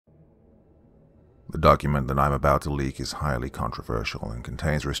The document that I'm about to leak is highly controversial and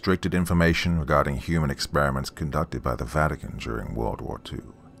contains restricted information regarding human experiments conducted by the Vatican during World War II.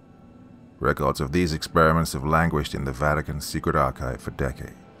 Records of these experiments have languished in the Vatican's secret archive for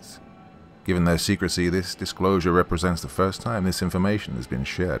decades. Given their secrecy, this disclosure represents the first time this information has been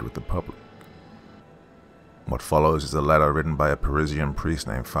shared with the public. What follows is a letter written by a Parisian priest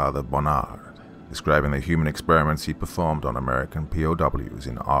named Father Bonnard, describing the human experiments he performed on American POWs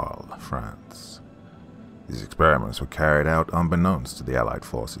in Arles, France. These experiments were carried out unbeknownst to the Allied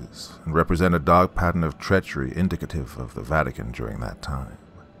forces and represent a dark pattern of treachery indicative of the Vatican during that time.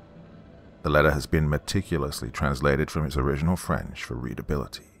 The letter has been meticulously translated from its original French for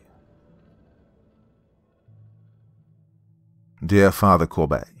readability. Dear Father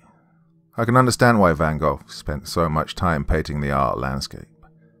Courbet, I can understand why Van Gogh spent so much time painting the Arles landscape.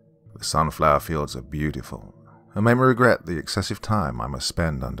 The sunflower fields are beautiful, and made me regret the excessive time I must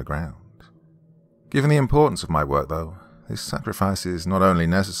spend underground. Given the importance of my work, though, this sacrifice is not only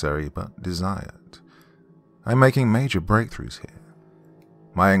necessary, but desired. I'm making major breakthroughs here.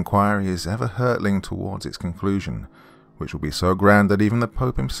 My inquiry is ever hurtling towards its conclusion, which will be so grand that even the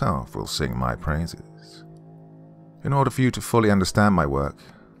Pope himself will sing my praises. In order for you to fully understand my work,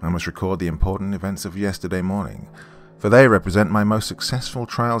 I must record the important events of yesterday morning, for they represent my most successful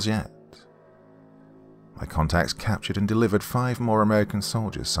trials yet. My contacts captured and delivered 5 more American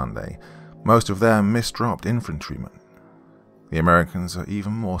soldiers Sunday, most of them misdropped infantrymen. The Americans are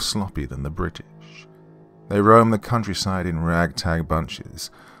even more sloppy than the British. They roam the countryside in ragtag bunches,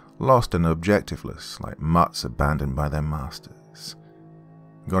 lost and objectiveless like mutts abandoned by their masters.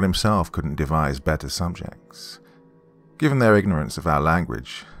 God himself couldn't devise better subjects. Given their ignorance of our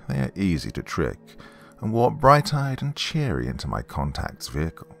language, they are easy to trick, and walk bright-eyed and cheery into my contacts'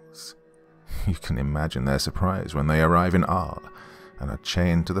 vehicles. You can imagine their surprise when they arrive in Arles and are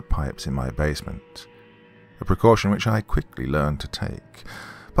chained to the pipes in my basement, a precaution which I quickly learned to take.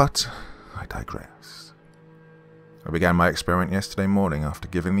 But I digress. I began my experiment yesterday morning after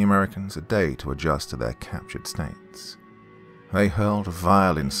giving the Americans a day to adjust to their captured states. They hurled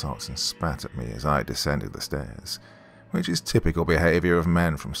vile insults and spat at me as I descended the stairs, which is typical behavior of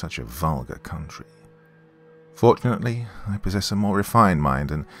men from such a vulgar country. Fortunately, I possess a more refined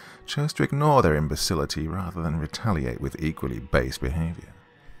mind and chose to ignore their imbecility rather than retaliate with equally base behavior.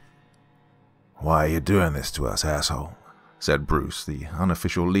 "Why are you doing this to us, asshole?" said Bruce, the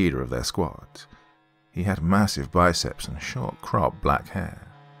unofficial leader of their squad. He had massive biceps and short cropped black hair.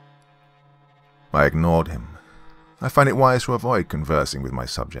 I ignored him. I find it wise to avoid conversing with my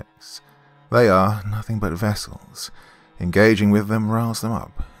subjects. They are nothing but vessels. Engaging with them riles them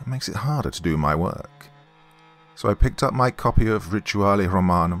up and makes it harder to do my work. So I picked up my copy of Rituale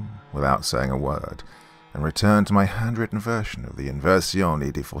Romanum without saying a word, and returned to my handwritten version of the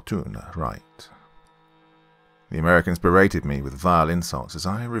Inversione di Fortuna right. The Americans berated me with vile insults as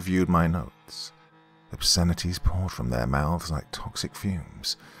I reviewed my notes. Obscenities poured from their mouths like toxic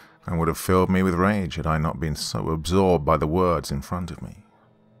fumes, and would have filled me with rage had I not been so absorbed by the words in front of me.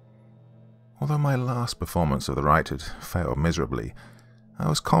 Although my last performance of the rite had failed miserably, I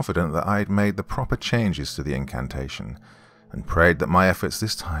was confident that I had made the proper changes to the incantation, and prayed that my efforts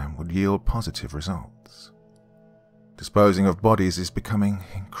this time would yield positive results. Disposing of bodies is becoming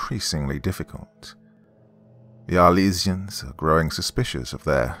increasingly difficult. The Arlesians are growing suspicious of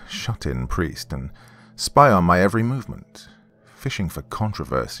their shut-in priest and spy on my every movement, fishing for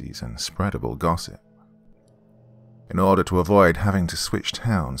controversies and spreadable gossip. In order to avoid having to switch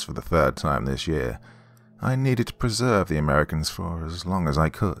towns for the 3rd time this year, I needed to preserve the Americans for as long as I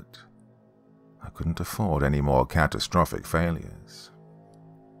could. I couldn't afford any more catastrophic failures.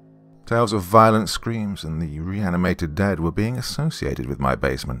 Tales of violent screams and the reanimated dead were being associated with my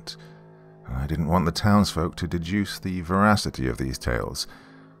basement, and I didn't want the townsfolk to deduce the veracity of these tales,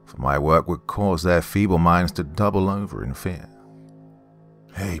 for my work would cause their feeble minds to double over in fear.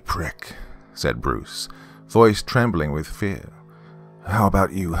 "Hey, prick," said Bruce, voice trembling with fear. "How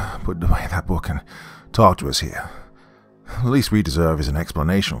about you put away that book and talk to us here? The least we deserve is an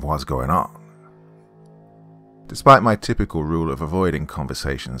explanation of what's going on." Despite my typical rule of avoiding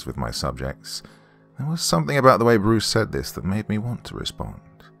conversations with my subjects, there was something about the way Bruce said this that made me want to respond.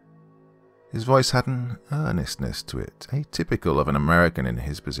 His voice had an earnestness to it, atypical of an American in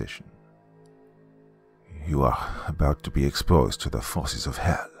his position. "You are about to be exposed to the forces of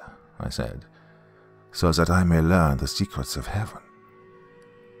hell," I said, "so that I may learn the secrets of heaven."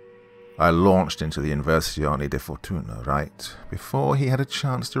 I launched into the Inversione di Fortuna right before he had a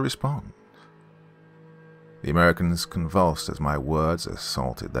chance to respond. The Americans convulsed as my words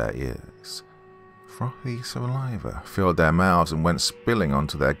assaulted their ears. Frothy saliva filled their mouths and went spilling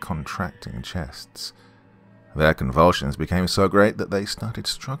onto their contracting chests. Their convulsions became so great that they started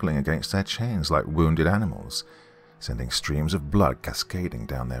struggling against their chains like wounded animals, sending streams of blood cascading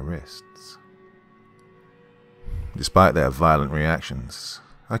down their wrists. Despite their violent reactions,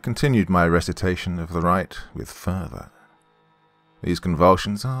 I continued my recitation of the rite with fervor. These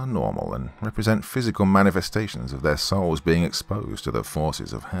convulsions are normal and represent physical manifestations of their souls being exposed to the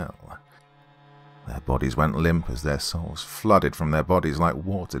forces of hell. Their bodies went limp as their souls flooded from their bodies like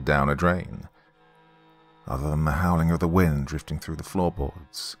water down a drain. Other than the howling of the wind drifting through the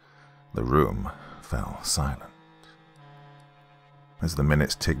floorboards, the room fell silent. As the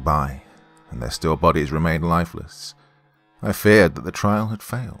minutes ticked by, and their still bodies remained lifeless, I feared that the trial had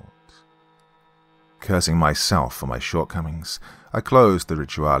failed. Cursing myself for my shortcomings, I closed the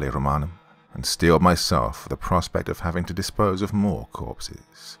Rituale Romanum and steeled myself for the prospect of having to dispose of more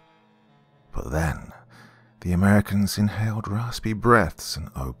corpses. But then, the Americans inhaled raspy breaths and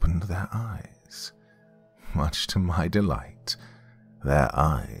opened their eyes. Much to my delight, their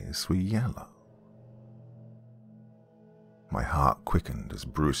eyes were yellow. My heart quickened as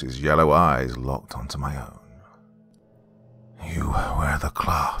Bruce's yellow eyes locked onto my own. "You wear the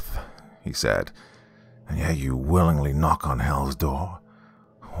cloth," he said, "and yet you willingly knock on hell's door.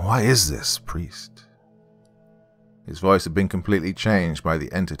 Why is this, priest?" His voice had been completely changed by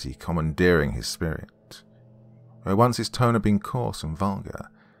the entity commandeering his spirit. Where once his tone had been coarse and vulgar,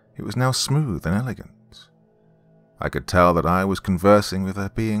 it was now smooth and elegant. I could tell that I was conversing with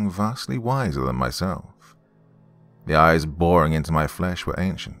a being vastly wiser than myself. The eyes boring into my flesh were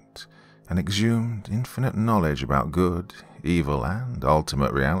ancient, and exhumed infinite knowledge about good, evil, and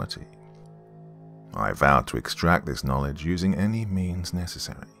ultimate reality. I vowed to extract this knowledge using any means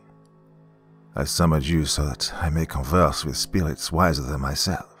necessary. "I summoned you so that I may converse with spirits wiser than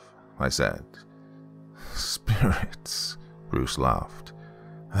myself," I said. "Spirits?" Bruce laughed.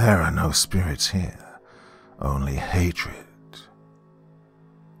 "There are no spirits here. Only hatred."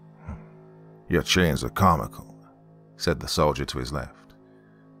 "Your chains are comical," said the soldier to his left.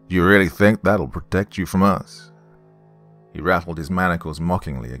 "Do you really think that'll protect you from us?" He rattled his manacles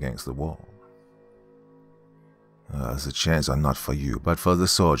mockingly against the wall. "The chains are not for you, but for the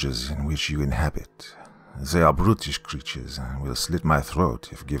soldiers in which you inhabit. They are brutish creatures and will slit my throat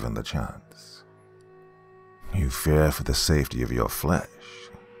if given the chance." "You fear for the safety of your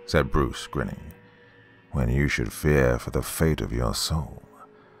flesh," said Bruce, grinning, "when you should fear for the fate of your soul.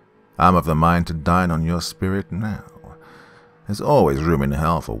 I'm of the mind to dine on your spirit now. There's always room in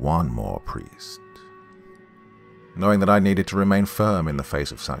hell for one more priest." Knowing that I needed to remain firm in the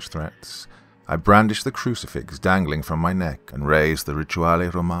face of such threats, I brandished the crucifix dangling from my neck and raised the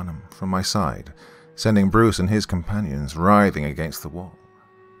Rituale Romanum from my side, sending Bruce and his companions writhing against the wall.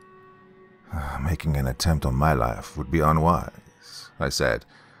 "Making an attempt on my life would be unwise," I said,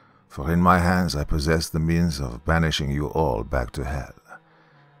 "for in my hands I possess the means of banishing you all back to hell.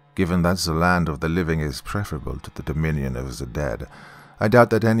 Given that the land of the living is preferable to the dominion of the dead, I doubt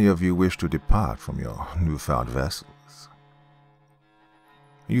that any of you wish to depart from your newfound vessels."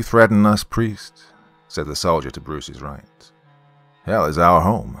 "You threaten us, priest," said the soldier to Bruce's right. "Hell is our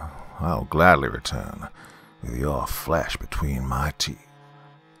home. I'll gladly return, with your flesh between my teeth."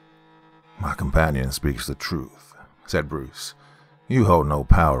 "My companion speaks the truth," said Bruce. "You hold no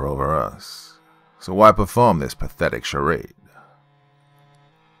power over us, so why perform this pathetic charade?"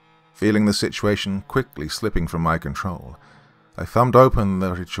 Feeling the situation quickly slipping from my control, I thumbed open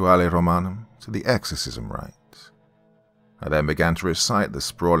the Rituale Romanum to the exorcism rite. I then began to recite the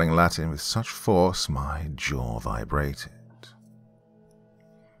sprawling Latin with such force my jaw vibrated.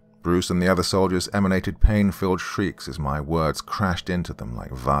 Bruce and the other soldiers emanated pain-filled shrieks as my words crashed into them like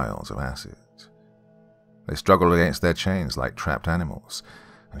vials of acid. They struggled against their chains like trapped animals,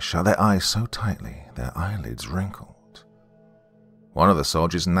 and shut their eyes so tightly their eyelids wrinkled. One of the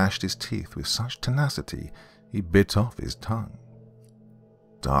soldiers gnashed his teeth with such tenacity he bit off his tongue.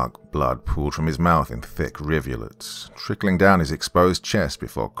 Dark blood pooled from his mouth in thick rivulets, trickling down his exposed chest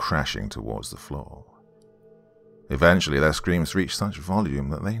before crashing towards the floor. Eventually their screams reached such volume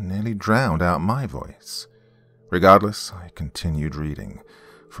that they nearly drowned out my voice. Regardless, I continued reading,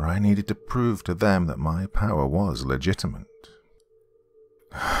 for I needed to prove to them that my power was legitimate.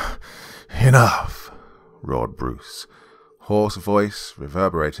 "Enough!" roared Bruce, hoarse voice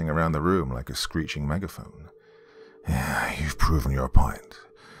reverberating around the room like a screeching megaphone. "You've proven your point.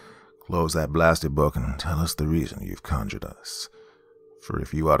 Close that blasted book and tell us the reason you've conjured us. For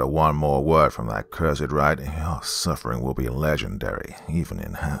if you utter one more word from that cursed rite, your suffering will be legendary, even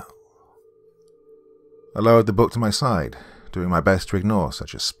in hell." I lowered the book to my side, doing my best to ignore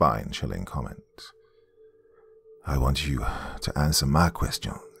such a spine-chilling comment. I want you to answer my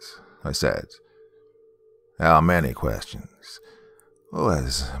questions, I said. How many questions? Oh,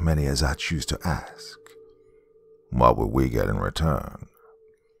 as many as I choose to ask. What will we get in return?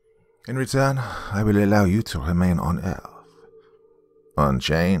 In return, I will allow you to remain on Earth.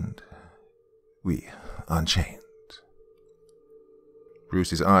 Unchained? Oui, unchained.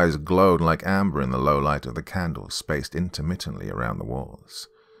 Bruce's eyes glowed like amber in the low light of the candles spaced intermittently around the walls.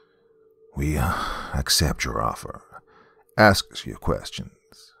 We accept your offer. Ask us your questions.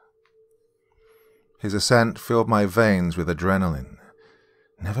 His assent filled my veins with adrenaline.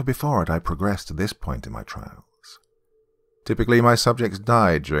 Never before had I progressed to this point in my trials. Typically, my subjects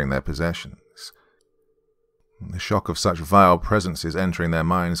died during their possessions. The shock of such vile presences entering their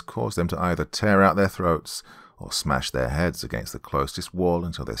minds caused them to either tear out their throats or smash their heads against the closest wall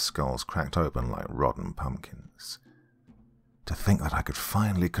until their skulls cracked open like rotten pumpkins. To think that I could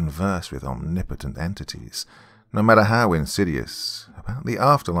finally converse with omnipotent entities, no matter how insidious, about the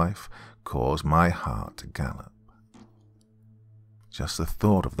afterlife caused my heart to gallop. Just the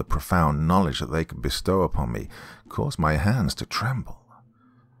thought of the profound knowledge that they could bestow upon me caused my hands to tremble.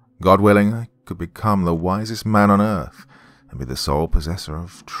 God willing, I could become the wisest man on earth and be the sole possessor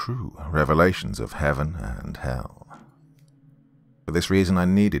of true revelations of heaven and hell. For this reason, I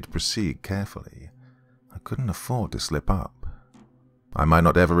needed to proceed carefully. I couldn't afford to slip up. I might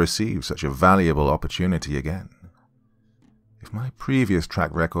not ever receive such a valuable opportunity again. If my previous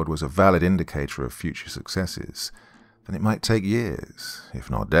track record was a valid indicator of future successes, then it might take years, if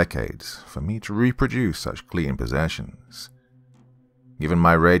not decades, for me to reproduce such clean possessions. Given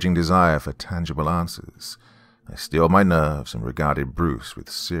my raging desire for tangible answers, I steeled my nerves and regarded Bruce with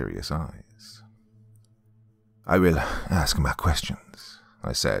serious eyes. I will ask my questions,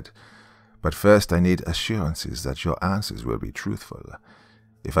 I said, but first I need assurances that your answers will be truthful.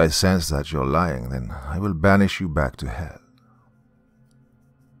 If I sense that you're lying, then I will banish you back to hell.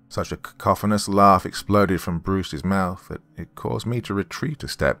 Such a cacophonous laugh exploded from Bruce's mouth that it caused me to retreat a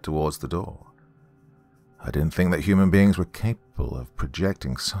step towards the door. I didn't think that human beings were capable of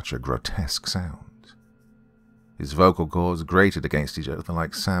projecting such a grotesque sound. His vocal cords grated against each other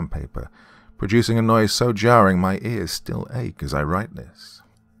like sandpaper, producing a noise so jarring my ears still ache as I write this.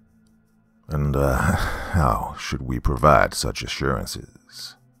 And how should we provide such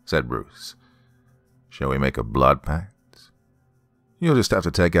assurances? Said Bruce. Shall we make a blood pact? You'll just have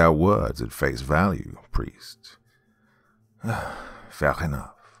to take our words at face value, priest. Fair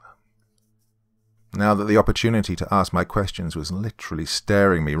enough. Now that the opportunity to ask my questions was literally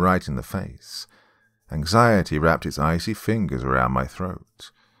staring me right in the face, anxiety wrapped its icy fingers around my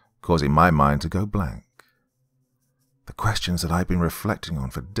throat, causing my mind to go blank. The questions that I'd been reflecting on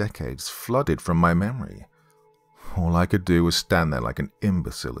for decades flooded from my memory. All I could do was stand there like an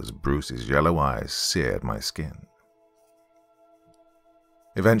imbecile as Bruce's yellow eyes seared my skin.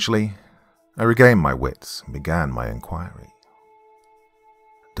 Eventually, I regained my wits and began my inquiry.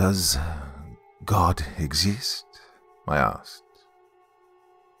 Does God exist? I asked.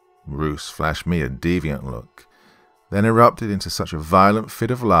 Bruce flashed me a deviant look, then erupted into such a violent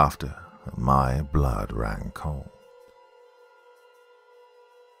fit of laughter that my blood ran cold.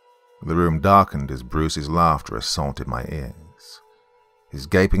 The room darkened as Bruce's laughter assaulted my ears. His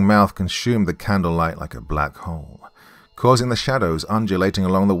gaping mouth consumed the candlelight like a black hole, causing the shadows undulating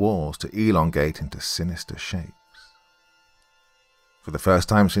along the walls to elongate into sinister shapes. For the first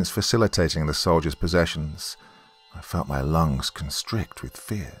time since facilitating the soldier's possessions, I felt my lungs constrict with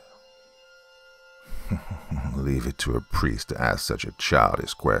fear. Leave it to a priest to ask such a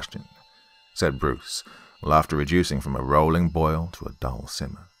childish question, said Bruce, laughter reducing from a rolling boil to a dull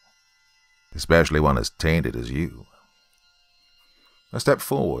simmer. Especially one as tainted as you. I stepped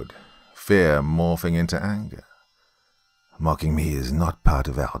forward, fear morphing into anger. Mocking me is not part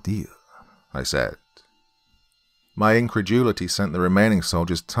of our deal, I said. My incredulity sent the remaining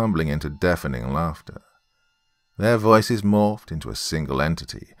soldiers tumbling into deafening laughter. Their voices morphed into a single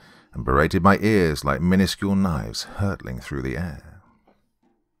entity and berated my ears like minuscule knives hurtling through the air.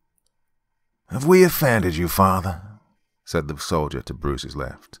 Have we offended you, Father? Said the soldier to Bruce's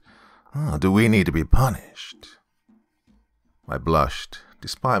left. Do we need to be punished? I blushed,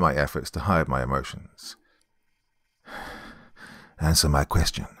 despite my efforts to hide my emotions. Answer my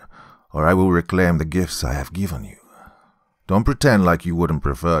question, or I will reclaim the gifts I have given you. Don't pretend like you wouldn't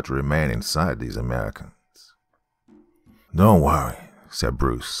prefer to remain inside these Americans. Don't worry, said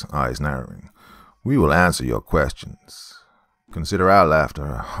Bruce, eyes narrowing. We will answer your questions. Consider our laughter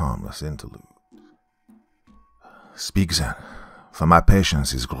a harmless interlude. Speak then, for my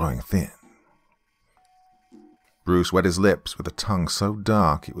patience is growing thin. Bruce wet his lips with a tongue so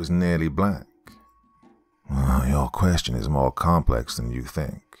dark it was nearly black. Your question is more complex than you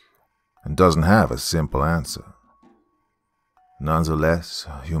think, and doesn't have a simple answer. Nonetheless,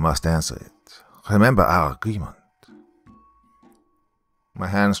 you must answer it. Remember our agreement. My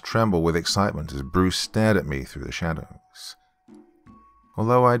hands trembled with excitement as Bruce stared at me through the shadows.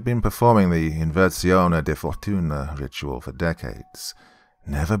 Although I'd been performing the Inversione di Fortuna ritual for decades,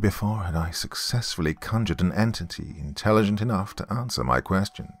 never before had I successfully conjured an entity intelligent enough to answer my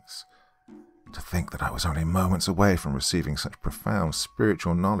questions. To think that I was only moments away from receiving such profound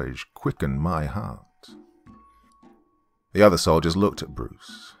spiritual knowledge quickened my heart. The other soldiers looked at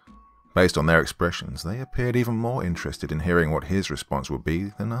Bruce. Based on their expressions, they appeared even more interested in hearing what his response would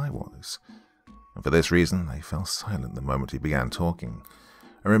be than I was. And for this reason, they fell silent the moment he began talking,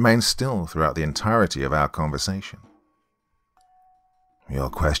 and remained still throughout the entirety of our conversation. "Your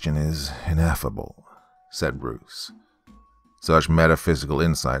question is ineffable," said Bruce. "Such metaphysical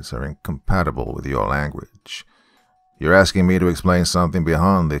insights are incompatible with your language. You're asking me to explain something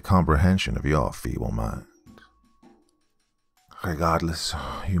beyond the comprehension of your feeble mind." "Regardless,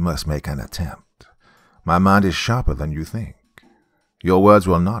 you must make an attempt. My mind is sharper than you think. Your words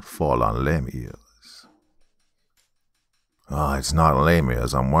will not fall on lame ears." "Oh, it's not lame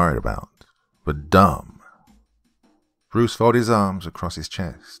ears I'm worried about, but dumb." Bruce folded his arms across his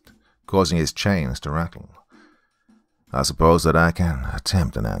chest, causing his chains to rattle. "I suppose that I can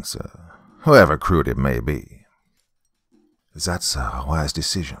attempt an answer, however crude it may be." "That's a wise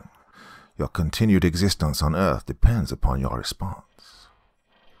decision. Your continued existence on Earth depends upon your response."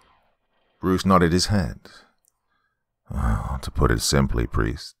 Bruce nodded his head. "To put it simply,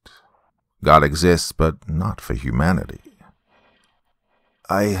 priest, God exists, but not for humanity."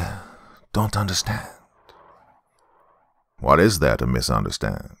 "I don't understand." "What is there to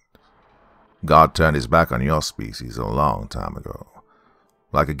misunderstand? God turned his back on your species a long time ago.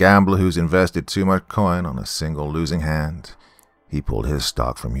 Like a gambler who's invested too much coin on a single losing hand, he pulled his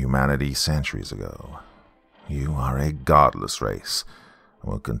stock from humanity centuries ago. You are a godless race,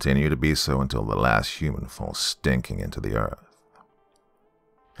 and will continue to be so until the last human falls stinking into the earth."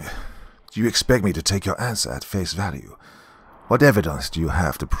 "Do you expect me to take your answer at face value? What evidence do you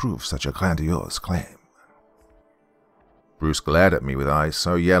have to prove such a grandiose claim?" Bruce glared at me with eyes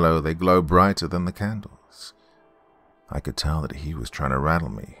so yellow they glowed brighter than the candles. I could tell that he was trying to rattle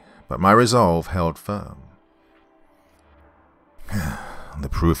me, but my resolve held firm. "The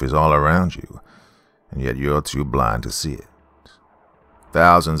proof is all around you, and yet you're too blind to see it.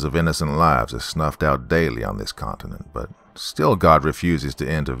 Thousands of innocent lives are snuffed out daily on this continent, but still God refuses to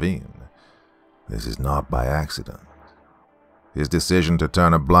intervene. This is not by accident. His decision to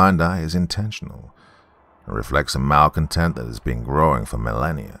turn a blind eye is intentional, and reflects a malcontent that has been growing for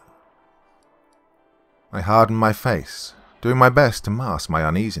millennia." I hardened my face, doing my best to mask my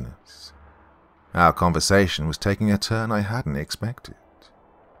uneasiness. Our conversation was taking a turn I hadn't expected.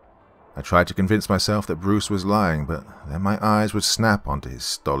 I tried to convince myself that Bruce was lying, but then my eyes would snap onto his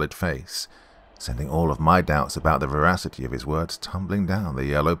stolid face, sending all of my doubts about the veracity of his words tumbling down the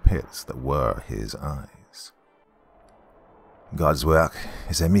yellow pits that were his eyes. "God's work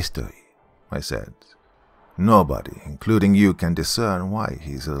is a mystery," I said. "Nobody, including you, can discern why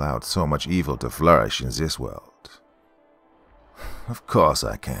he's allowed so much evil to flourish in this world." "Of course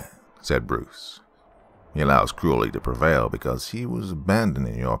I can," said Bruce. "He allows cruelty to prevail because he was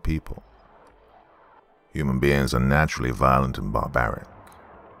abandoning your people. Human beings are naturally violent and barbaric.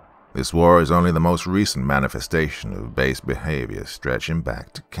 This war is only the most recent manifestation of base behavior stretching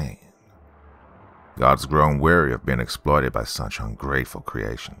back to Cain. God's grown weary of being exploited by such ungrateful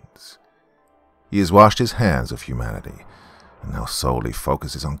creations. He has washed his hands of humanity, and now solely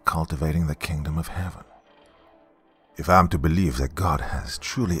focuses on cultivating the kingdom of heaven. If I'm to believe that God has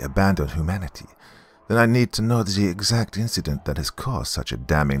truly abandoned humanity, then I need to know the exact incident that has caused such a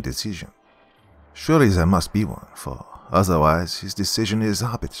damning decision. Surely there must be one, for otherwise his decision is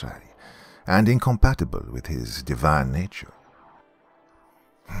arbitrary and incompatible with his divine nature.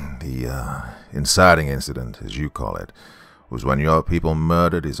 The inciting incident, as you call it, was when your people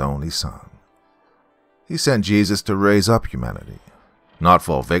murdered his only son. He sent Jesus to raise up humanity, not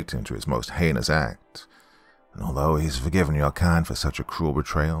fall victim to his most heinous act, and although he has forgiven your kind for such a cruel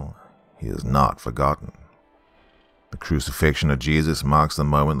betrayal, he is not forgotten. The crucifixion of Jesus marks the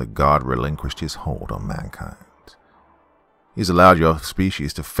moment that God relinquished his hold on mankind. He's allowed your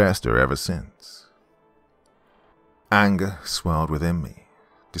species to fester ever since." Anger swelled within me,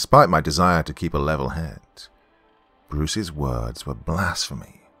 despite my desire to keep a level head. Bruce's words were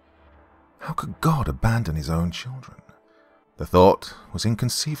blasphemy. How could God abandon his own children? The thought was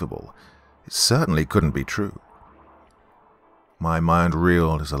inconceivable. It certainly couldn't be true. My mind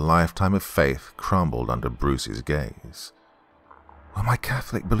reeled as a lifetime of faith crumbled under Bruce's gaze. Were my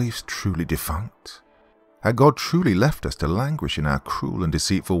Catholic beliefs truly defunct? Had God truly left us to languish in our cruel and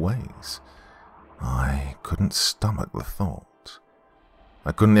deceitful ways? I couldn't stomach the thought.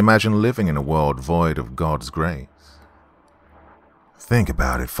 I couldn't imagine living in a world void of God's grace. "Think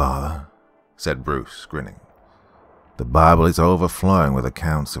about it, Father," said Bruce, grinning. "The Bible is overflowing with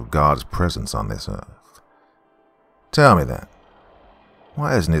accounts of God's presence on this earth. Tell me then,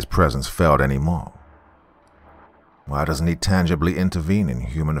 why hasn't His presence failed any more? Why doesn't He tangibly intervene in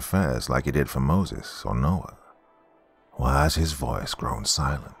human affairs like He did for Moses or Noah? Why has His voice grown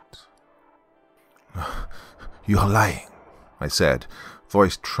silent?" "You're lying," I said,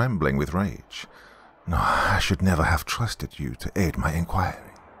 voice trembling with rage. "No, I should never have trusted you to aid my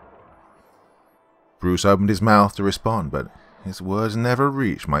inquiry." Bruce opened his mouth to respond, but his words never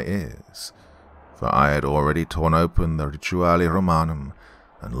reached my ears, for I had already torn open the Rituale Romanum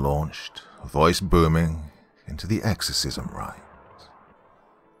and launched, voice booming, into the exorcism rite.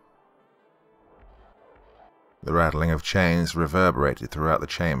 The rattling of chains reverberated throughout the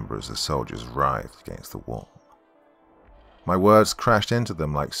chamber as the soldiers writhed against the wall. My words crashed into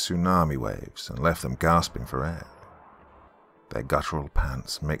them like tsunami waves and left them gasping for air. Their guttural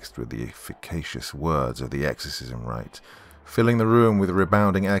pants mixed with the efficacious words of the exorcism rite, filling the room with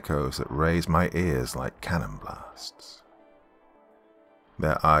resounding echoes that raised my ears like cannon blasts.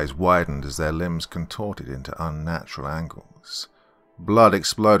 Their eyes widened as their limbs contorted into unnatural angles. Blood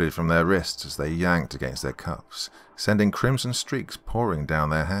exploded from their wrists as they yanked against their cuffs, sending crimson streaks pouring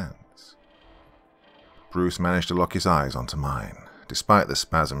down their hands. Bruce managed to lock his eyes onto mine, despite the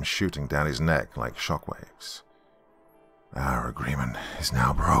spasms shooting down his neck like shockwaves. "Our agreement is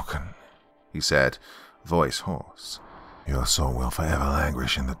now broken," he said, voice hoarse. "Your soul will forever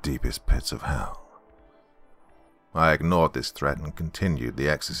languish in the deepest pits of hell." I ignored this threat and continued the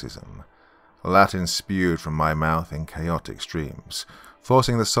exorcism. Latin spewed from my mouth in chaotic streams,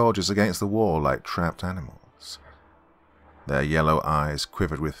 forcing the soldiers against the wall like trapped animals. Their yellow eyes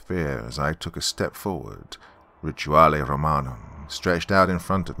quivered with fear as I took a step forward, Rituale Romanum stretched out in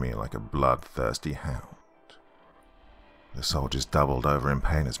front of me like a bloodthirsty hound. The soldiers doubled over in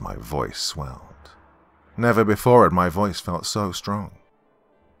pain as my voice swelled. Never before had my voice felt so strong.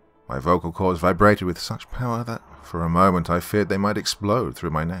 My vocal cords vibrated with such power that, for a moment, I feared they might explode through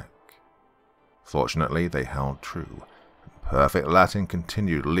my neck. Fortunately, they held true, and perfect Latin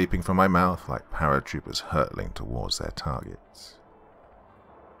continued leaping from my mouth like paratroopers hurtling towards their targets.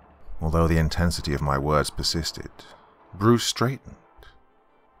 Although the intensity of my words persisted, Bruce straightened.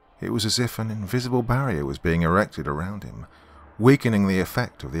 It was as if an invisible barrier was being erected around him, weakening the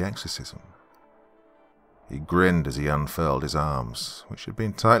effect of the exorcism. He grinned as he unfurled his arms, which had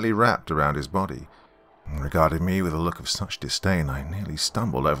been tightly wrapped around his body, and regarded me with a look of such disdain I nearly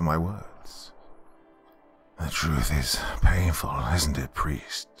stumbled over my words. "The truth is painful, isn't it,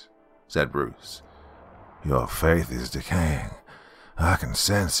 priest?" said Bruce. "Your faith is decaying. I can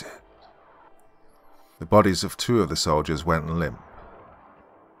sense it." The bodies of two of the soldiers went limp.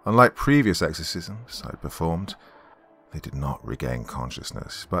 Unlike previous exorcisms I'd performed, they did not regain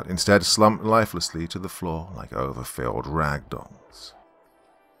consciousness, but instead slumped lifelessly to the floor like overfilled rag dolls.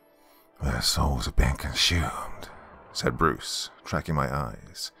 "Their souls have been consumed," said Bruce, tracking my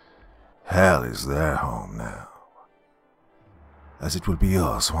eyes. "Hell is their home now." "As it will be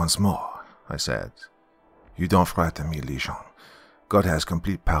yours once more," I said. "You don't frighten me, Legion. God has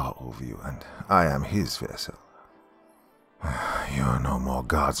complete power over you, and I am His vessel." "You are no more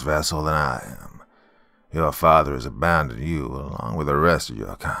God's vessel than I am. Your father has abandoned you along with the rest of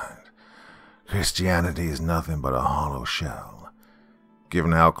your kind. Christianity is nothing but a hollow shell.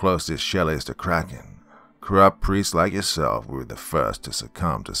 Given how close this shell is to cracking, corrupt priests like yourself will be the first to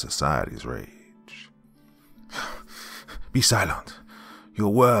succumb to society's rage." "Be silent.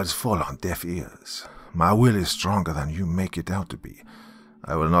 Your words fall on deaf ears. My will is stronger than you make it out to be.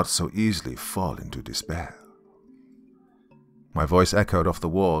 I will not so easily fall into despair." My voice echoed off the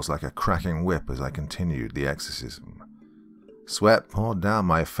walls like a cracking whip as I continued the exorcism. Sweat poured down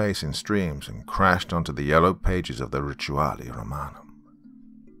my face in streams and crashed onto the yellow pages of the Rituale Romanum.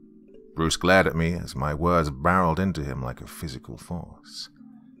 Bruce glared at me as my words barreled into him like a physical force.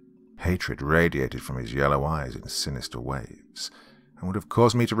 Hatred radiated from his yellow eyes in sinister waves, and would have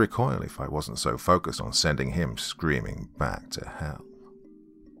caused me to recoil if I wasn't so focused on sending him screaming back to hell.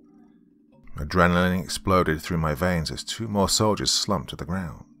 Adrenaline exploded through my veins as two more soldiers slumped to the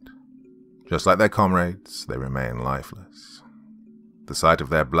ground. Just like their comrades, they remained lifeless. The sight of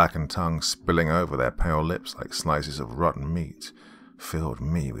their blackened tongues spilling over their pale lips like slices of rotten meat filled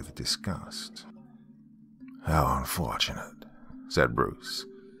me with disgust. "How unfortunate," said Bruce.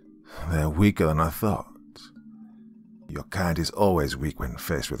 "They're weaker than I thought. Your kind is always weak when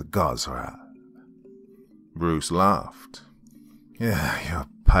faced with God's wrath." Bruce laughed. "Yeah, your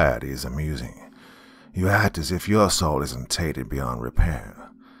piety is amusing. You act as if your soul isn't tainted beyond repair.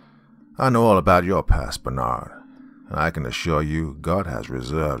 I know all about your past, Bernard, and I can assure you God has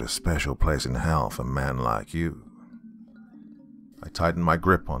reserved a special place in hell for men like you." I tightened my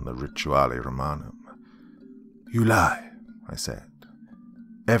grip on the Rituale Romanum. "You lie," I said.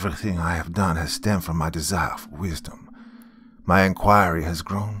 "Everything I have done has stemmed from my desire for wisdom. My inquiry has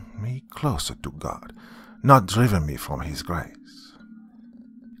grown me closer to God, not driven me from His grace."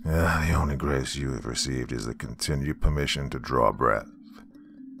 The only grace you have received is the continued permission to draw breath.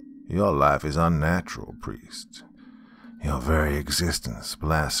 Your life is unnatural, priest. Your very existence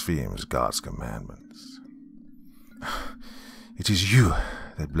blasphemes God's commandments. "It is you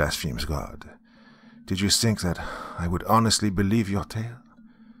that blasphemes God. Did you think that I would honestly believe your tale?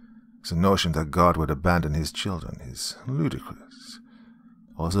 The notion that God would abandon His children is ludicrous.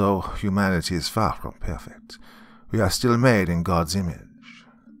 Although humanity is far from perfect, we are still made in God's image.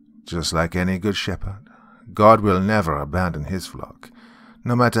 Just like any good shepherd, God will never abandon His flock,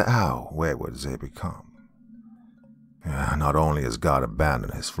 no matter how wayward they become. Not only has God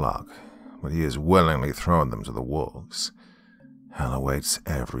abandoned His flock, but He has willingly thrown them to the wolves. Hell awaits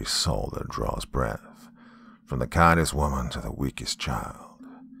every soul that draws breath, from the kindest woman to the weakest child.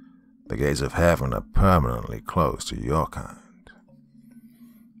 The gates of heaven are permanently closed to your kind.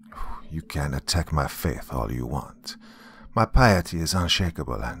 You can attack my faith all you want. My piety is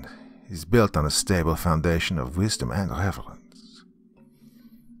unshakable and is built on a stable foundation of wisdom and reverence.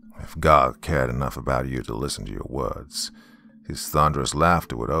 If God cared enough about you to listen to your words, His thunderous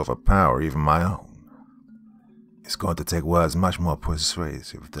laughter would overpower even my own. It's going to take words much more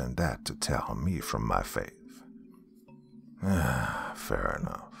persuasive than that to tell me from my faith." Fair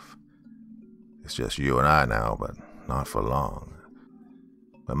enough. It's just you and I now, but not for long.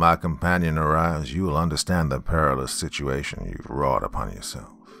 When my companion arrives, you will understand the perilous situation you've wrought upon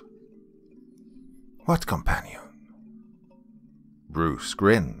yourself. "What companion?" Bruce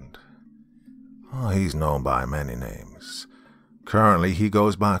grinned. He's known by many names. Currently, he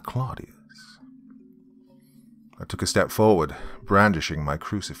goes by Claudius. I took a step forward, brandishing my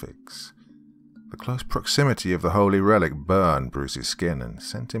crucifix. The close proximity of the holy relic burned Bruce's skin and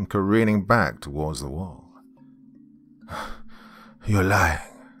sent him careening back towards the wall. "You're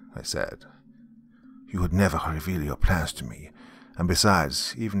lying," I said. "You would never reveal your plans to me, and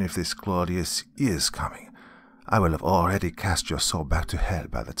besides, even if this Claudius is coming, I will have already cast your soul back to hell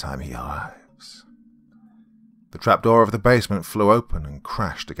by the time he arrives." The trapdoor of the basement flew open and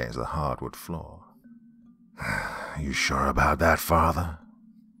crashed against the hardwood floor. "You sure about that, Father?"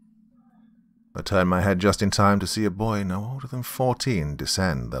 I turned my head just in time to see a boy no older than 14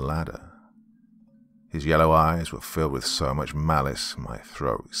 descend the ladder. His yellow eyes were filled with so much malice my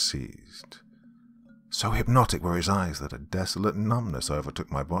throat seized. So hypnotic were his eyes that a desolate numbness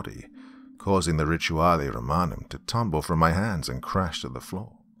overtook my body, causing the Rituale Romanum to tumble from my hands and crash to the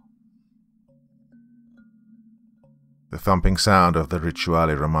floor. The thumping sound of the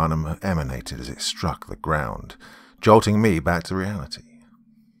Rituale Romanum emanated as it struck the ground, jolting me back to reality.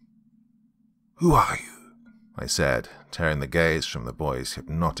 "Who are you?" I said, tearing the gaze from the boy's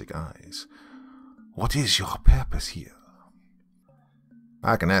hypnotic eyes. "What is your purpose here?"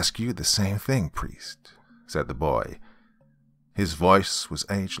 "I can ask you the same thing, priest," said the boy. His voice was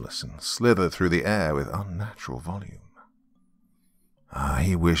ageless and slithered through the air with unnatural volume.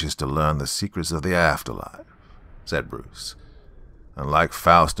 He wishes to learn the secrets of the afterlife," said Bruce. "And like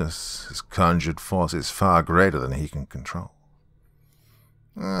Faustus, his conjured force is far greater than he can control."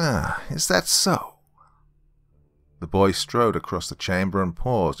 Is that so?" The boy strode across the chamber and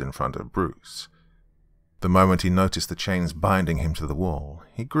paused in front of Bruce. The moment he noticed the chains binding him to the wall,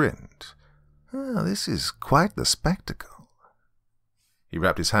 he grinned. This is quite the spectacle." He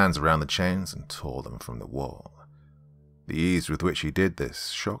wrapped his hands around the chains and tore them from the wall. The ease with which he did this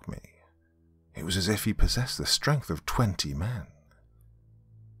shocked me. It was as if he possessed the strength of 20 men.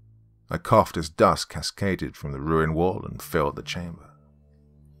 I coughed as dust cascaded from the ruined wall and filled the chamber.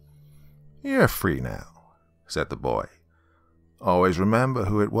 "You're free now," said the boy. "Always remember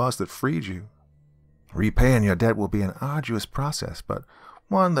who it was that freed you. Repaying your debt will be an arduous process, but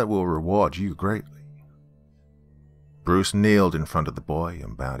one that will reward you greatly." Bruce kneeled in front of the boy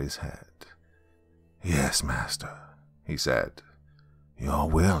and bowed his head. "Yes, master," he said. "Your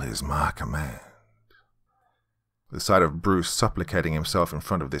will is my command." The sight of Bruce supplicating himself in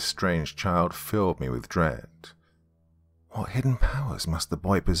front of this strange child filled me with dread. What hidden powers must the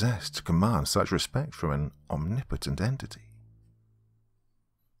boy possess to command such respect from an omnipotent entity?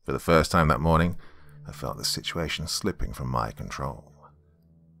 For the first time that morning, I felt the situation slipping from my control.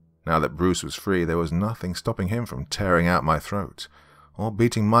 Now that Bruce was free, there was nothing stopping him from tearing out my throat, or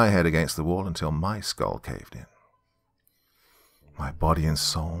beating my head against the wall until my skull caved in. My body and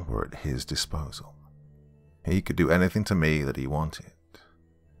soul were at his disposal. He could do anything to me that he wanted.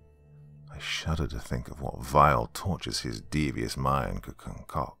 I shudder to think of what vile tortures his devious mind could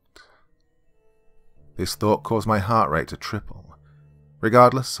concoct. This thought caused my heart rate to triple.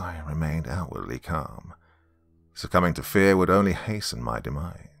 Regardless, I remained outwardly calm. Succumbing to fear would only hasten my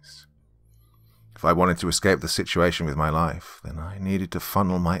demise. If I wanted to escape the situation with my life, then I needed to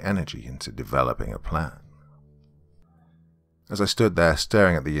funnel my energy into developing a plan. As I stood there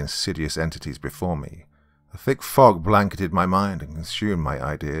staring at the insidious entities before me, a thick fog blanketed my mind and consumed my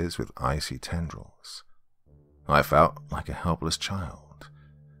ideas with icy tendrils. I felt like a helpless child.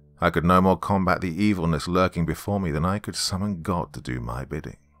 I could no more combat the evilness lurking before me than I could summon God to do my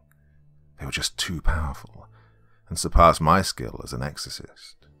bidding. They were just too powerful, and surpassed my skill as an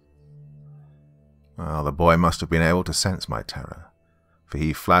exorcist. Well, the boy must have been able to sense my terror, for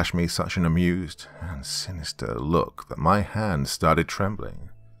he flashed me such an amused and sinister look that my hand started trembling.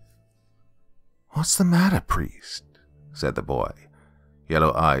 "What's the matter, priest?" said the boy,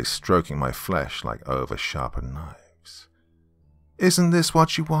 yellow eyes stroking my flesh like over-sharpened knives. "Isn't this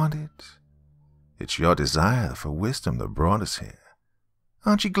what you wanted? It's your desire for wisdom that brought us here.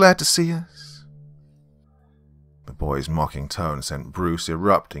 Aren't you glad to see us?" The boy's mocking tone sent Bruce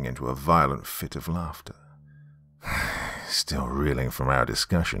erupting into a violent fit of laughter. "Still reeling from our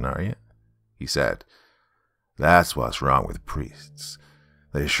discussion, are you?" he said. "That's what's wrong with priests.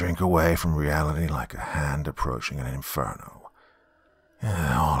 They shrink away from reality like a hand approaching an inferno.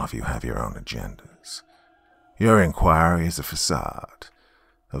 All of you have your own agendas. Your inquiry is a facade,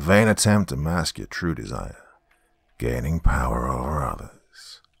 a vain attempt to mask your true desire, gaining power over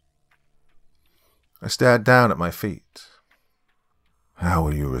others." I stared down at my feet. "How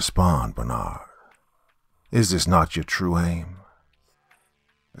will you respond, Bernard? Is this not your true aim?"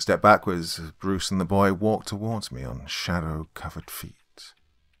 I stepped backwards as Bruce and the boy walked towards me on shadow-covered feet.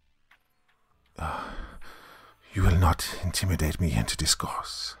 "You will not intimidate me into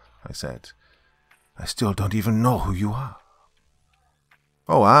discourse," I said. "I still don't even know who you are."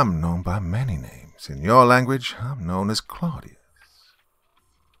 "Oh, I'm known by many names. In your language, I'm known as Claudius."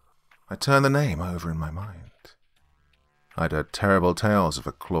 I turned the name over in my mind. I'd heard terrible tales of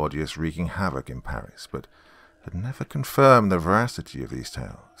a Claudius wreaking havoc in Paris, but had never confirmed the veracity of these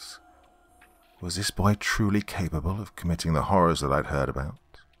tales. Was this boy truly capable of committing the horrors that I'd heard about?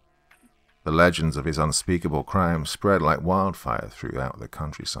 The legends of his unspeakable crimes spread like wildfire throughout the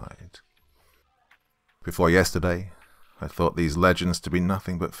countryside. Before yesterday, I thought these legends to be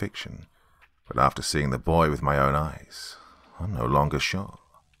nothing but fiction, but after seeing the boy with my own eyes, I'm no longer sure.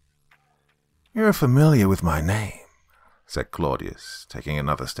 "You're familiar with my name," said Claudius, taking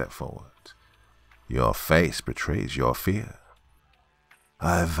another step forward. "Your face betrays your fear."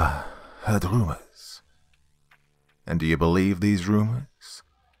 "I've heard rumors." "And do you believe these rumors?"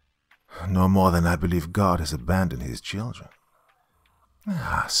 "No more than I believe God has abandoned his children."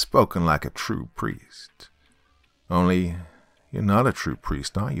 Spoken like a true priest. Only, you're not a true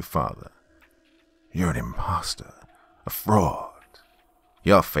priest, are you, Father? You're an impostor, a fraud.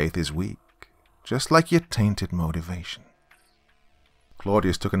 Your faith is weak, just like your tainted motivation.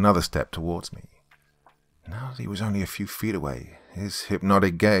 Claudius took another step towards me. Now that he was only a few feet away, his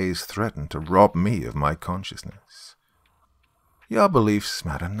hypnotic gaze threatened to rob me of my consciousness. "Your beliefs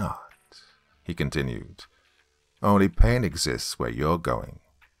matter not," he continued. "Only pain exists where you're going.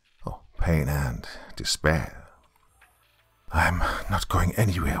 Oh, pain and despair." "I'm not going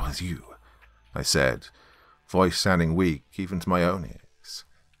anywhere with you," I said, voice sounding weak even to my own ears.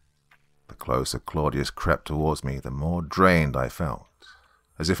 The closer Claudius crept towards me, the more drained I felt,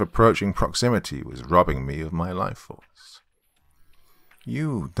 as if approaching proximity was robbing me of my life force.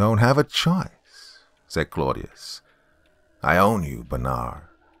 "You don't have a choice," said Claudius. "I own you, Bernard.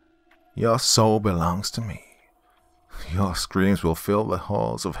 Your soul belongs to me. Your screams will fill the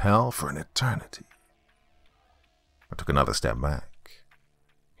halls of hell for an eternity." I took another step back.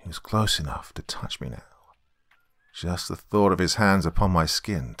 He was close enough to touch me now. Just the thought of his hands upon my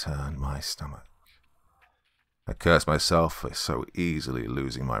skin turned my stomach. I cursed myself for so easily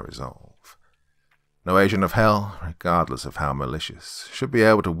losing my resolve. No agent of hell, regardless of how malicious, should be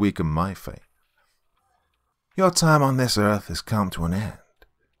able to weaken my faith. "Your time on this earth has come to an end,"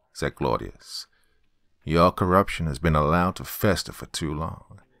 said Claudius. "Your corruption has been allowed to fester for too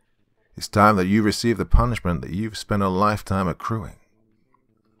long. It's time that you receive the punishment that you've spent a lifetime accruing."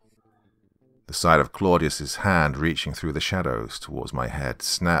 The sight of Claudius's hand reaching through the shadows towards my head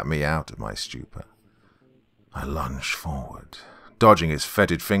snapped me out of my stupor. I lunged forward, dodging his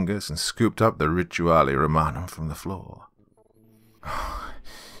fetid fingers, and scooped up the Rituale Romanum from the floor.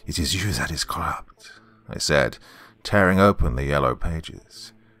 "It is you that is corrupt," I said, tearing open the yellow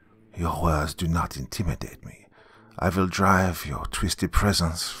pages. "Your words do not intimidate me. I will drive your twisted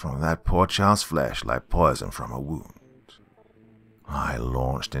presence from that poor child's flesh like poison from a wound." I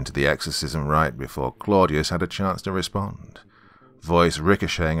launched into the exorcism rite before Claudius had a chance to respond, voice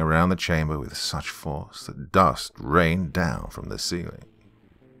ricocheting around the chamber with such force that dust rained down from the ceiling.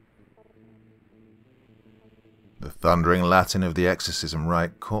 The thundering Latin of the exorcism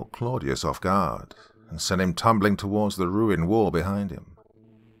rite caught Claudius off guard and sent him tumbling towards the ruined wall behind him.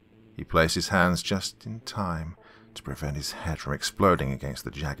 He placed his hands just in time to prevent his head from exploding against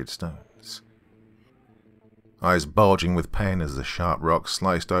the jagged stones. Eyes bulging with pain as the sharp rock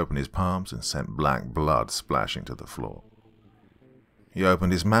sliced open his palms and sent black blood splashing to the floor. He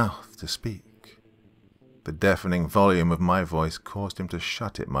opened his mouth to speak. The deafening volume of my voice caused him to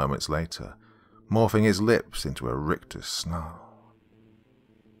shut it moments later, morphing his lips into a rictus snarl.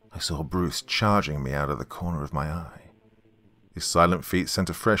 I saw Bruce charging me out of the corner of my eye. His silent feet sent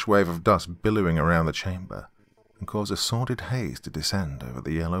a fresh wave of dust billowing around the chamber and caused a sordid haze to descend over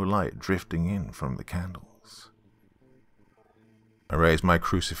the yellow light drifting in from the candles. I raised my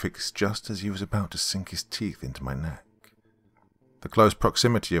crucifix just as he was about to sink his teeth into my neck. The close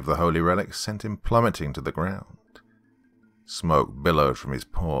proximity of the holy relic sent him plummeting to the ground. Smoke billowed from his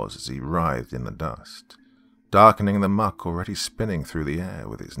pores as he writhed in the dust, darkening the muck already spinning through the air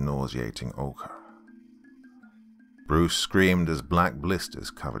with its nauseating ochre. Bruce screamed as black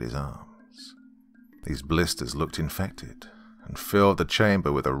blisters covered his arms. These blisters looked infected and filled the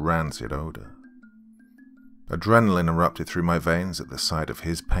chamber with a rancid odor. Adrenaline erupted through my veins at the sight of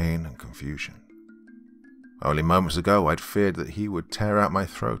his pain and confusion. Only moments ago I'd feared that he would tear out my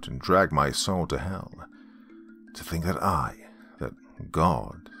throat and drag my soul to hell. To think that that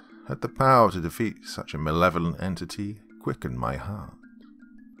God, had the power to defeat such a malevolent entity quickened my heart.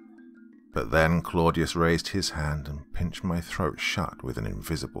 But then Claudius raised his hand and pinched my throat shut with an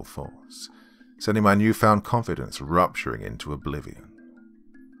invisible force, sending my newfound confidence rupturing into oblivion.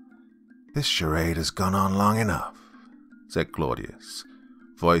 "This charade has gone on long enough," said Claudius,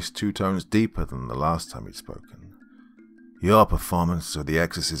 voice 2 tones deeper than the last time he'd spoken. "Your performance of the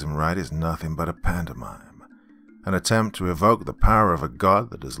exorcism rite is nothing but a pantomime, an attempt to evoke the power of a god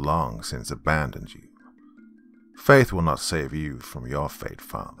that has long since abandoned you. Faith will not save you from your fate,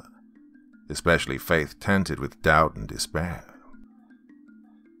 Father, especially faith tainted with doubt and despair."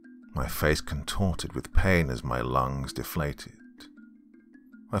 My face contorted with pain as my lungs deflated.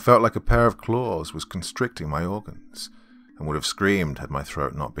 I felt like a pair of claws was constricting my organs, and would have screamed had my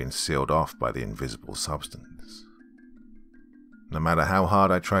throat not been sealed off by the invisible substance. No matter how hard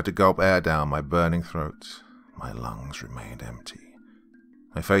I tried to gulp air down my burning throat, my lungs remained empty.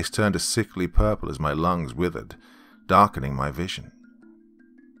 My face turned a sickly purple as my lungs withered, darkening my vision.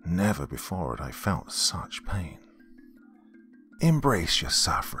 Never before had I felt such pain. "Embrace your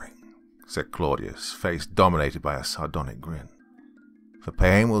suffering," said Claudius, face dominated by a sardonic grin. "For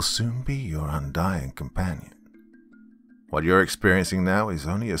pain will soon be your undying companion. What you're experiencing now is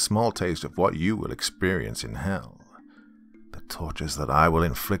only a small taste of what you will experience in hell. The tortures that I will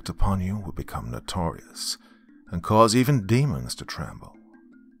inflict upon you will become notorious, and cause even demons to tremble."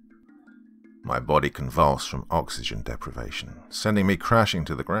 My body convulsed from oxygen deprivation, sending me crashing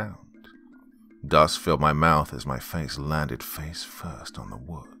to the ground. Dust filled my mouth as my face landed face first on the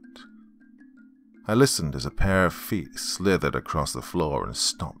wood. I listened as a pair of feet slithered across the floor and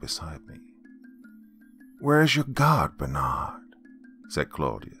stopped beside me. "Where is your God, Bernard?" said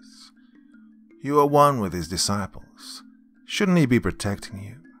Claudius. "You are one with his disciples. Shouldn't he be protecting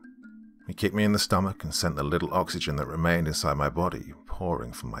you?" He kicked me in the stomach and sent the little oxygen that remained inside my body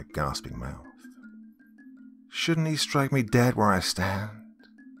pouring from my gasping mouth. "Shouldn't he strike me dead where I stand?"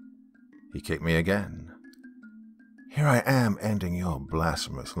 He kicked me again. "Here I am ending your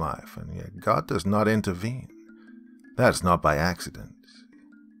blasphemous life, and yet God does not intervene. That's not by accident.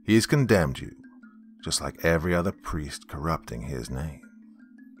 He's condemned you, just like every other priest corrupting his name."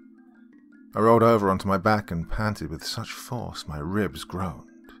 I rolled over onto my back and panted with such force my ribs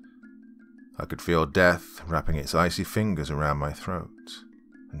groaned. I could feel death wrapping its icy fingers around my throat,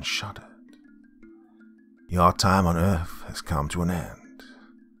 and shuddered. "Your time on earth has come to an end.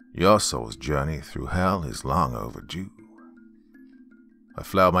 Your soul's journey through hell is long overdue." I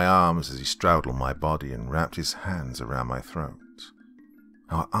flailed my arms as he straddled my body and wrapped his hands around my throat.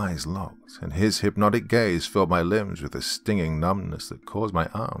 Our eyes locked, and his hypnotic gaze filled my limbs with a stinging numbness that caused my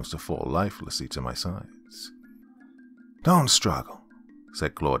arms to fall lifelessly to my sides. "Don't struggle,"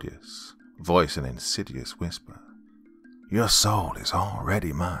 said Claudius, voice an insidious whisper. "Your soul is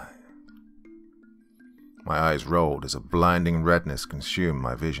already mine." My eyes rolled as a blinding redness consumed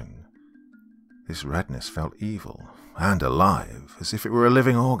my vision. This redness felt evil and alive, as if it were a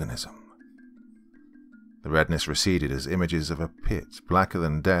living organism. The redness receded as images of a pit blacker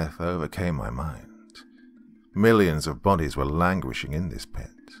than death overcame my mind. Millions of bodies were languishing in this pit,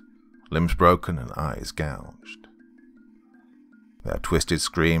 limbs broken and eyes gouged. Their twisted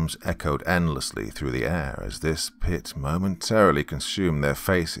screams echoed endlessly through the air as this pit momentarily consumed their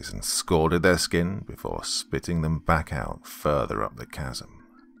faces and scalded their skin before spitting them back out further up the chasm.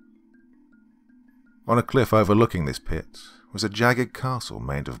 On a cliff overlooking this pit was a jagged castle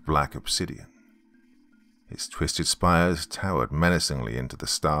made of black obsidian. Its twisted spires towered menacingly into the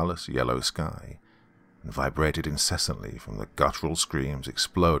starless yellow sky and vibrated incessantly from the guttural screams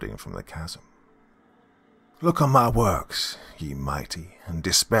exploding from the chasm. "Look on my works, ye mighty, and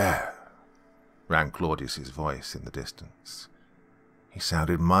despair," rang Claudius's voice in the distance. He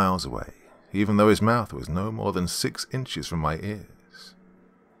sounded miles away, even though his mouth was no more than 6 inches from my ears.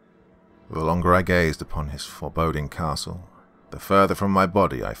 The longer I gazed upon his foreboding castle, the further from my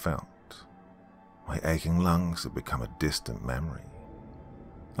body I felt. My aching lungs had become a distant memory.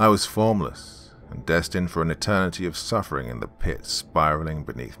 I was formless and destined for an eternity of suffering in the pit spiraling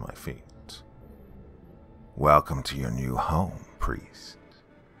beneath my feet. "Welcome to your new home, priest."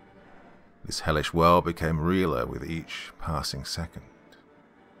 This hellish world became realer with each passing second.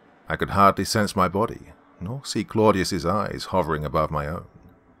 I could hardly sense my body, nor see Claudius's eyes hovering above my own.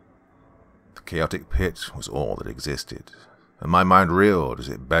 The chaotic pit was all that existed, and my mind reeled as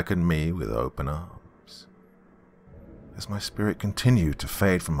it beckoned me with open arms. As my spirit continued to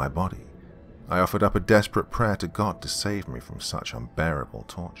fade from my body, I offered up a desperate prayer to God to save me from such unbearable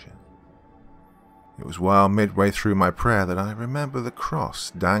torture. It was while midway through my prayer that I remembered the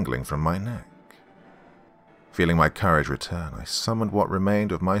cross dangling from my neck. Feeling my courage return, I summoned what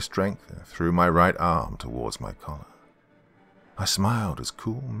remained of my strength and threw my right arm towards my collar. I smiled as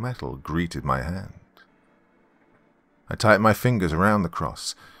cool metal greeted my hand. I tightened my fingers around the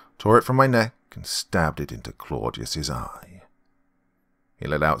cross, tore it from my neck, and stabbed it into Claudius's eye. He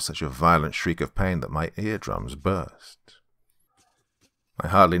let out such a violent shriek of pain that my eardrums burst. I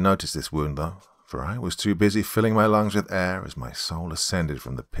hardly noticed this wound, though, for I was too busy filling my lungs with air as my soul ascended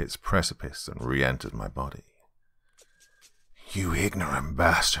from the pit's precipice and re-entered my body. "You ignorant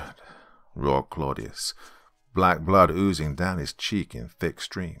bastard," roared Claudius, black blood oozing down his cheek in thick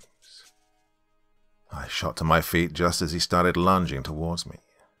streams. I shot to my feet just as he started lunging towards me.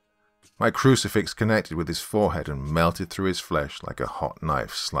 My crucifix connected with his forehead and melted through his flesh like a hot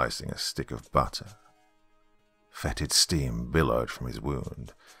knife slicing a stick of butter. Fetid steam billowed from his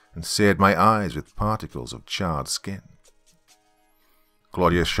wound and seared my eyes with particles of charred skin.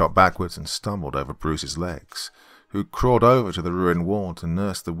 Claudius shot backwards and stumbled over Bruce's legs, who crawled over to the ruined wall to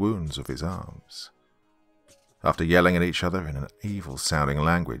nurse the wounds of his arms. After yelling at each other in an evil-sounding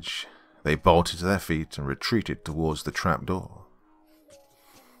language, they bolted to their feet and retreated towards the trapdoor.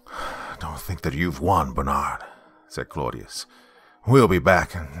 "Don't think that you've won, Bernard," said Claudius. "We'll be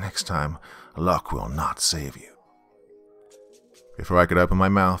back, and next time luck will not save you." Before I could open my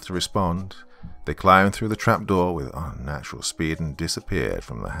mouth to respond, they climbed through the trapdoor with unnatural speed and disappeared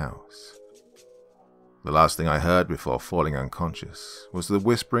from the house. The last thing I heard before falling unconscious was the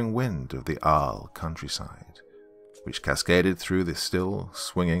whispering wind of the Arles countryside, which cascaded through the still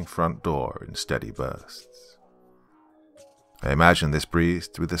swinging front door in steady bursts. I imagined this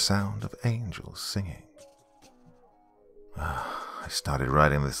breezed with the sound of angels singing. I started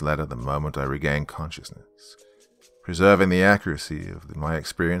writing this letter the moment I regained consciousness. Preserving the accuracy of my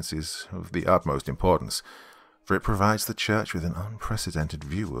experience is of the utmost importance, for it provides the Church with an unprecedented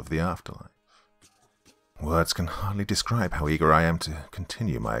view of the afterlife. Words can hardly describe how eager I am to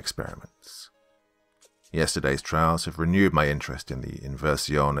continue my experiments. Yesterday's trials have renewed my interest in the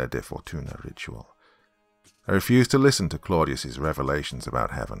Inversione de Fortuna ritual. I refuse to listen to Claudius's revelations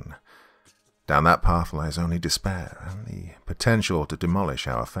about heaven. Down that path lies only despair and the potential to demolish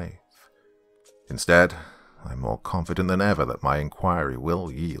our faith. Instead, I'm more confident than ever that my inquiry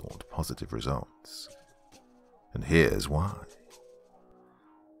will yield positive results. And here's why.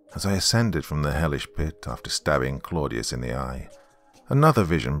 As I ascended from the hellish pit after stabbing Claudius in the eye, another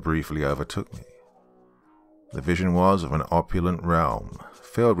vision briefly overtook me. The vision was of an opulent realm,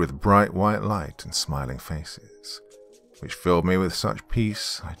 filled with bright white light and smiling faces, which filled me with such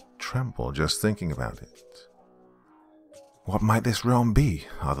peace I trembled just thinking about it. What might this realm be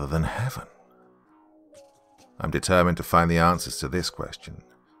other than heaven? I'm determined to find the answers to this question,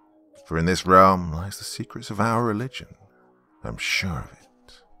 for in this realm lies the secrets of our religion. I'm sure of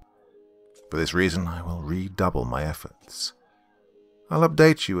it. For this reason, I will redouble my efforts. I'll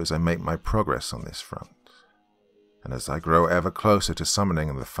update you as I make my progress on this front, and as I grow ever closer to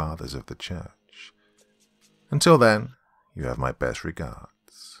summoning the Fathers of the Church. Until then, you have my best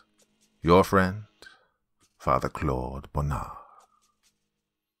regards. Your friend, Father Claude Bonnard.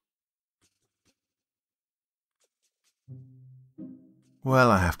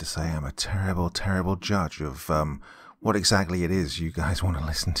 Well, I have to say I'm a terrible, terrible judge of what exactly it is you guys want to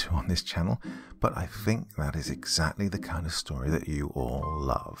listen to on this channel, but I think that is exactly the kind of story that you all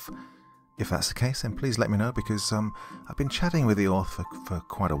love. If that's the case, then please let me know, because I've been chatting with the author for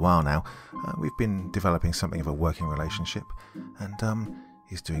quite a while now. We've been developing something of a working relationship, and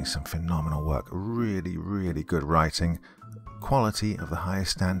he's doing some phenomenal work. Really, really good writing, quality of the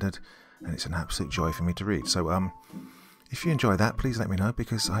highest standard, and it's an absolute joy for me to read. So, if you enjoy that, please let me know,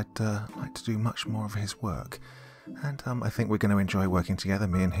 because I'd like to do much more of his work. And I think we're going to enjoy working together,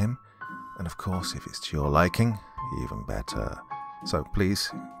 me and him. And of course, if it's to your liking, even better. So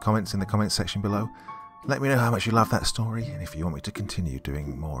please, comments in the comments section below. Let me know how much you love that story, and if you want me to continue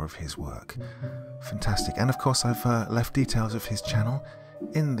doing more of his work. Fantastic. And of course, I've left details of his channel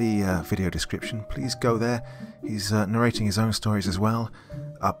in the video description. Please go there. He's narrating his own stories as well.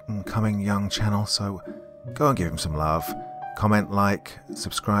 Up and coming young channel, so go and give him some love. Comment, like,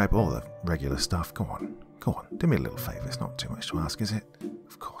 subscribe, all the regular stuff. Go on, do me a little favour. It's not too much to ask, is it?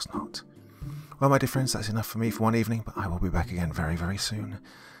 Of course not. Well, my dear friends, that's enough for me for one evening, but I will be back again very, very soon.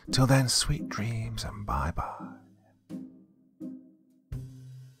 Till then, sweet dreams and bye-bye.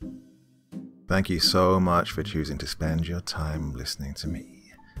 Thank you so much for choosing to spend your time listening to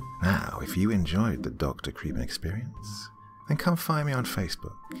me. Now, if you enjoyed the Dr. Creepen experience, then come find me on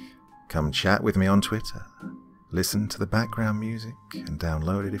Facebook. Come chat with me on Twitter. Listen to the background music and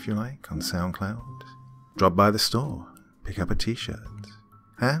download it if you like on SoundCloud. Drop by the store, pick up a t-shirt.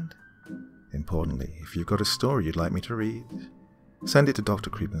 And, importantly, if you've got a story you'd like me to read, send it to Dr.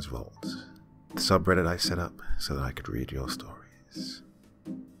 Creepen's Vault, the subreddit I set up so that I could read your stories.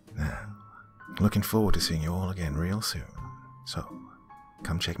 Now, looking forward to seeing you all again real soon. So,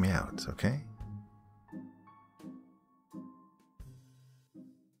 come check me out, okay?